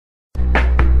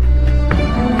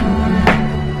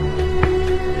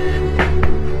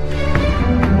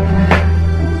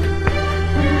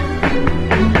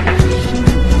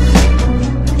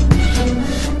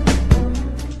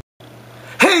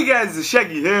is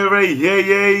Shaggy here, right?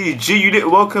 Hey, G Unit.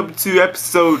 Welcome to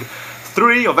episode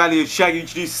 3 of Ali and Shaggy.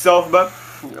 Introduce yourself, man.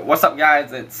 What's up,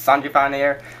 guys? It's Sanjay Fan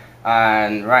here,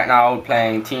 and right now we're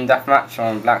playing Team Deathmatch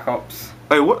on Black Ops.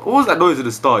 Hey, what was that noise at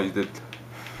the start you did?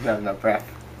 No breath.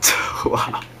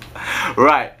 Wow.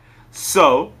 Right.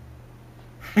 So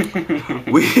we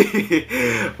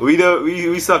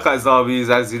suck at zombies,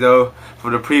 as you know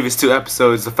from the previous 2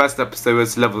 episodes. The first episode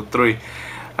was level 3,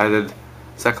 and then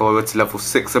second one went to level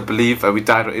 6, I believe, and we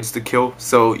died on insta kill.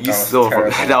 So you saw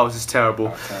that was just terrible.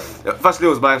 Firstly,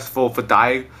 it was my fault for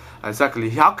dying, and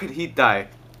secondly, how could he die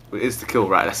with insta kill?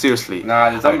 Right? Like, seriously. Nah,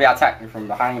 the zombie attacked me from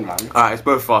behind, man. Alright, it's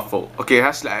both our fault. Okay,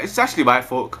 it's actually my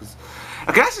fault because.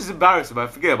 Okay, that's just embarrassing, man.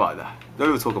 Forget about that. Don't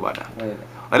even talk about that. Wait.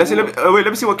 Let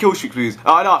me see what kill streaks we use.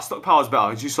 Oh no, stockpile is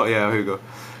better. You saw, yeah, here we go.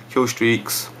 Kill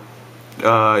streaks.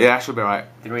 Yeah, that should be right.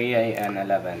 3, 8, and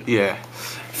 11. Yeah.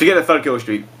 Forget the third kill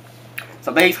streak.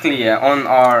 So basically, on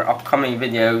our upcoming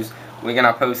videos, we're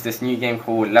gonna post this new game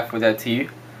called Left 4 Dead 2.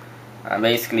 And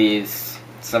basically, it's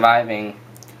surviving.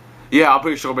 Yeah, I'm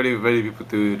pretty sure many people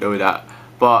do know that.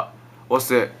 But what's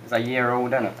it? It's a year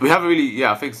old, isn't it? We haven't really,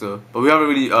 yeah, I think so. But we haven't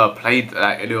really played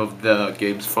like any of the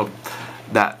games from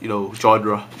that,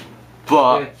 genre.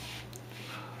 But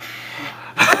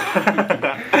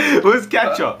what's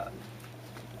ketchup?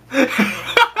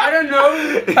 I don't know.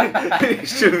 It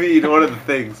should be in one of the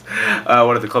things.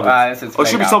 One of the comments. Or it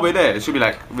should be somewhere there. It should be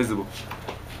like visible.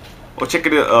 Or check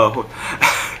it out.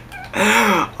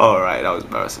 Alright, that was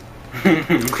embarrassing.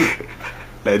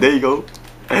 There you go.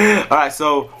 Alright,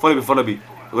 so follow me.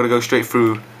 We're gonna go straight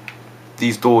through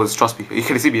these doors, trust me. You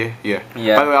can see me, yeah?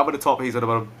 Yeah. By the way, I'm on the top, he's on the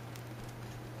bottom.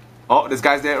 Oh, this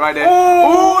guy's there, right there.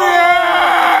 Oh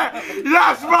yeah!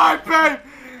 That's right, babe!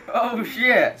 Oh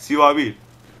shit! See what I mean?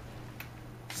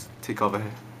 Just take cover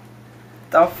here.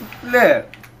 The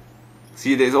flip!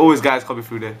 See, there's always guys coming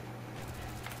through there.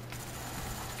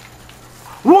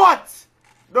 What?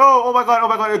 No, oh my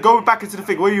god, go back into the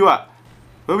thing. Where are you at?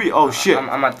 Where are we? Oh shit.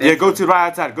 I'm at this. Yeah, go to the right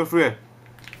hand side, go through here.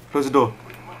 Close the door.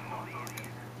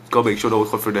 Gotta make sure no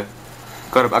one's coming through there.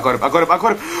 Got him.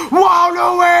 Wow,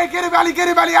 no way! Get him,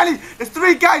 Ali! There's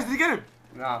 3 guys, did you get him?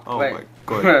 No, oh wait. My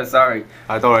god. Sorry.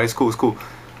 Don't worry, it's cool.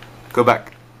 Go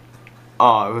back.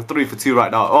 Oh, we're 3 for 2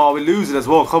 right now. Oh, we're losing as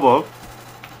well, come on.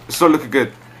 It's not looking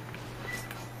good.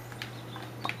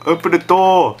 Open the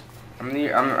door. I'm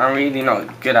really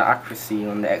not good at accuracy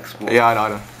on the Xbox. Yeah, I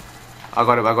know. I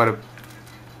got him.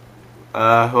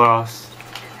 Who else?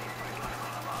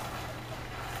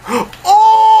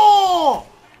 Oh!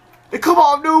 It come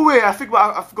out of nowhere. I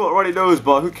forgot Ronnie knows,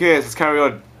 but who cares? Let's carry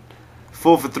on.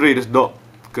 4 for 3. That's not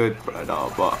good right now,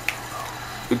 but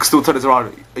we can still turn this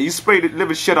around. You sprayed the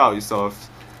living shit out of yourself.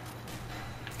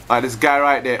 Alright, this guy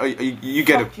right there. Oh, you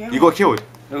get him. You got killed.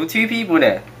 There were 2 people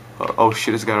there. Oh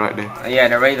shit, this guy right there. Yeah,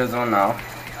 the radar's on now.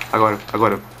 I got him. I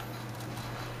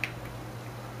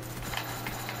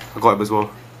got him as well.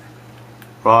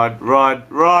 Run!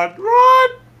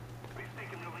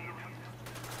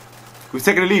 We've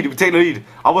taken the lead.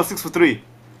 I'm on 6 for 3.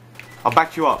 I'll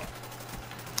back you up.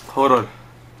 Hold on.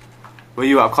 Where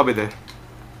you at? I'm coming there.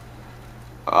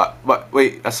 But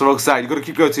wait, that's the wrong side. You gotta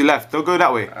keep going to your left. Don't go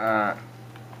that way.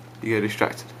 You get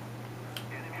distracted.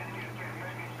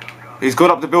 He's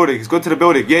gone up the building. He's gone to the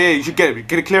building. Yeah, you should get him.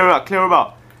 Get it, clear him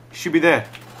out. He should be there.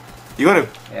 You got him?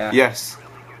 Yeah. Yes.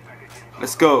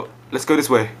 Let's go this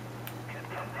way.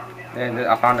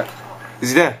 Yeah, I found it. Is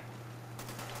he there?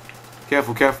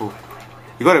 Careful.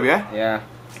 You got him, yeah? Yeah.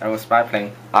 That was spy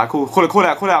plane. Alright, cool. Call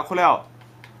it out.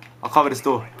 I'll cover this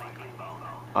door.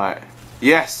 Alright.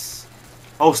 Yes.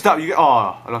 Oh, stop. You get.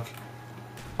 Oh, unlucky.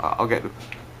 I'll get them.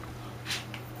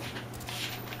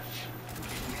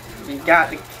 We got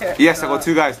the kit. Yes, I got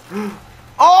 2 guys.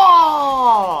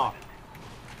 Oh!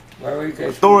 Where are you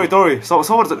guys? Don't worry.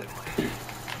 Someone's.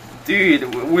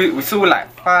 Dude, we saw like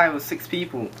 5 or 6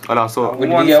 people. Oh no, I saw.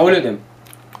 Did you get all of them?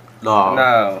 No.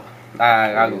 No.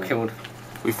 I got killed.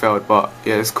 We failed, but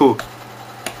yeah, it's cool.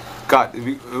 God,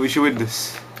 we should win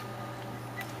this.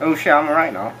 Oh shit, I'm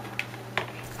alright now.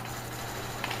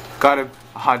 Got him.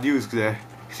 Hard news there.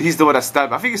 He's the one that stabbed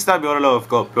me. I think he stabbed me on the low. I've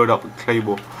got build up with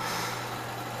Claymore.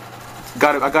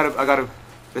 Got him. I got him.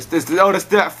 There's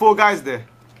like 4 guys there.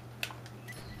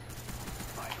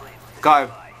 Got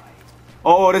him.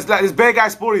 Oh, there's bare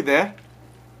guys spawning there.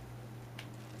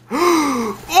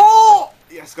 Oh!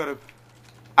 Yes, got him.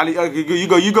 Ali, you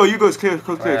go. It's clear.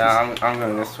 Yeah, I'm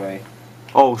going this way.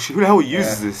 Oh shit! Who the hell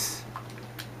uses this?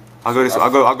 I'll go this way.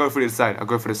 I'll go through the side. I'll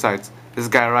go through the sides. This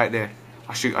guy right there.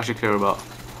 I should clear him out.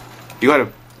 You got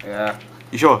him? Yeah.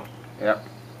 You sure? Yep.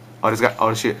 Oh, this guy.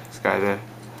 Oh shit! This guy there.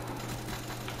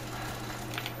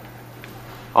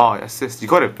 Oh, assist. You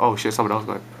got him. Oh shit, someone else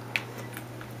got him.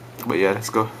 But yeah, let's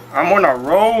go. I'm on a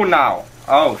roll now.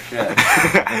 Oh shit.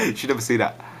 You should never see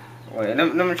that. Wait,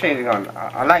 let me change the gun.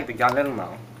 I like the Galil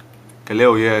now.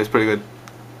 Galil, yeah, it's pretty good.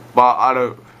 But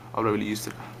I'm not really used to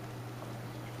it.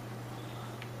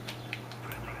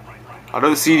 I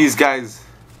don't see these guys.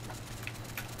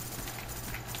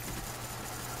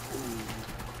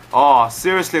 Oh,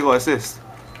 seriously, I got assist.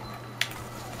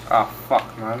 Oh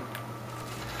fuck, man.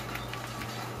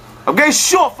 I'm getting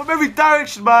shot from every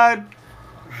direction, man.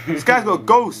 This guy's got a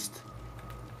ghost.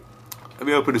 Let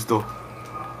me open this door.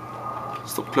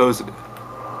 Stop closing it.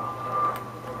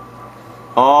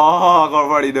 Oh, I got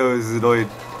already know this is annoying.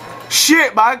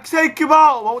 Shit, man, take him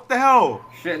out. What the hell?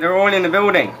 Shit, they're all in the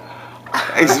building.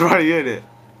 He's running in it.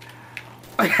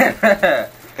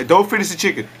 Hey, don't finish the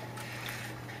chicken.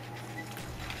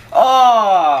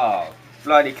 Oh,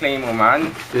 bloody Claymore,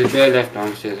 man. They're left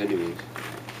downstairs anyways.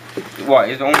 What,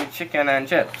 is it only chicken and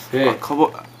chips? Yeah. Oh, come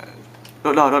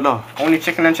on. No. Only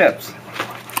chicken and chips?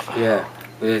 Yeah.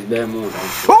 There's bare more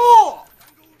downstairs. Oh!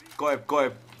 Got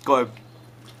him.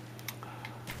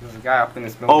 There's a guy up in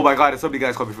this building. Oh my god, there's so many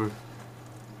guys coming through.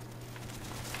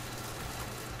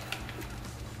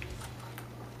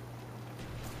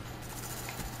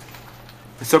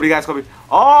 There's so many guys coming.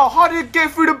 Oh, how did it get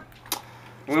through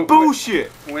the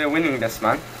bullshit? We're winning this,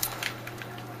 man.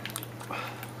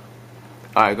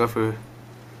 Alright, go through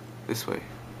this way.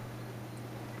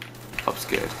 I'm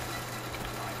scared.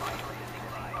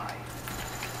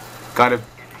 Got him.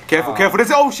 Careful.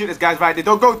 There's oh shit, this guy's right there.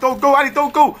 Don't go, Ali,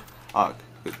 don't go. Oh,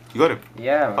 you got him?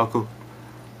 Yeah, man. Oh, cool.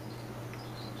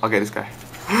 I'll get this guy.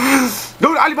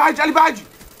 No, Ali behind you.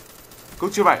 Go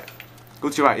to your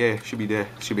right. Yeah, should be there.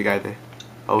 Should be a guy there.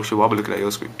 Oh shit, well, I'm looking at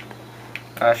your screen.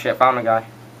 Shit, found a guy.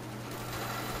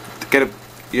 Get him.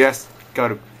 Yes,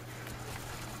 got him.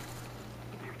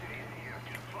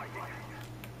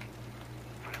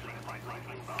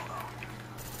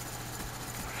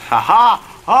 Ha!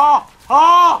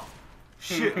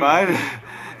 Shit, man.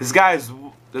 There's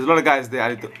a lot of guys there.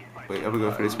 Wait, I'm gonna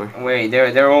go for this way. Wait,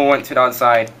 they all went to the other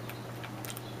side.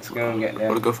 Let's go and get I'm them.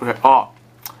 gonna go for here. Oh,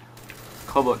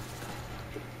 come on.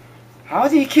 How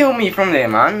did he kill me from there,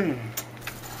 man?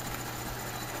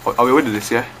 Oh, are we winning this,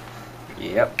 yeah?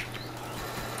 Yep.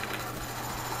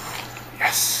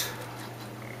 Yes.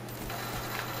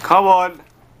 Come on.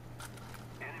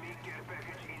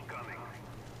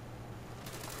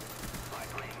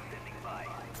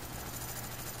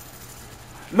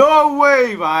 No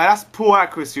way, man. That's poor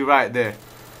accuracy right there.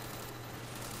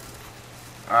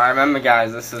 I remember,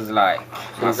 guys. This is like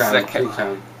my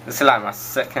second. This is like my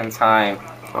second time.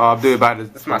 Oh, I'm doing bad.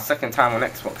 This is my second time on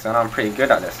Xbox, and I'm pretty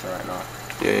good at this right now.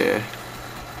 Yeah.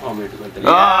 Oh, maybe good.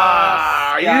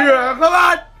 Yeah. Come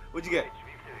on. What'd you get?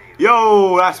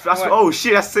 Yo, that's oh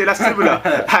shit. That's similar.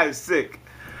 That's sick.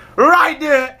 Right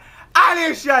there.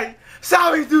 Ali Shaggy. That's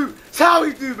how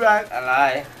we do, man. I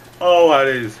lie. Oh, that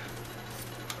is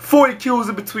 40 kills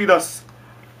in between us.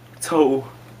 Total.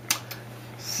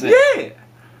 Sick.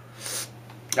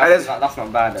 Yeah. That's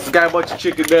not bad. There's a guy a bunch of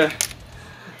chicken there.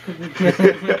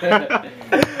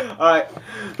 Alright.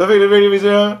 Nothing the video is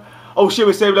here. Oh shit,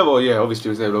 we're same level. Yeah, obviously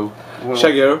we're same level.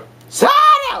 Shaggy. Sign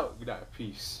out. Good night.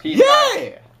 Peace. Peace.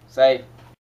 Yeah. Say.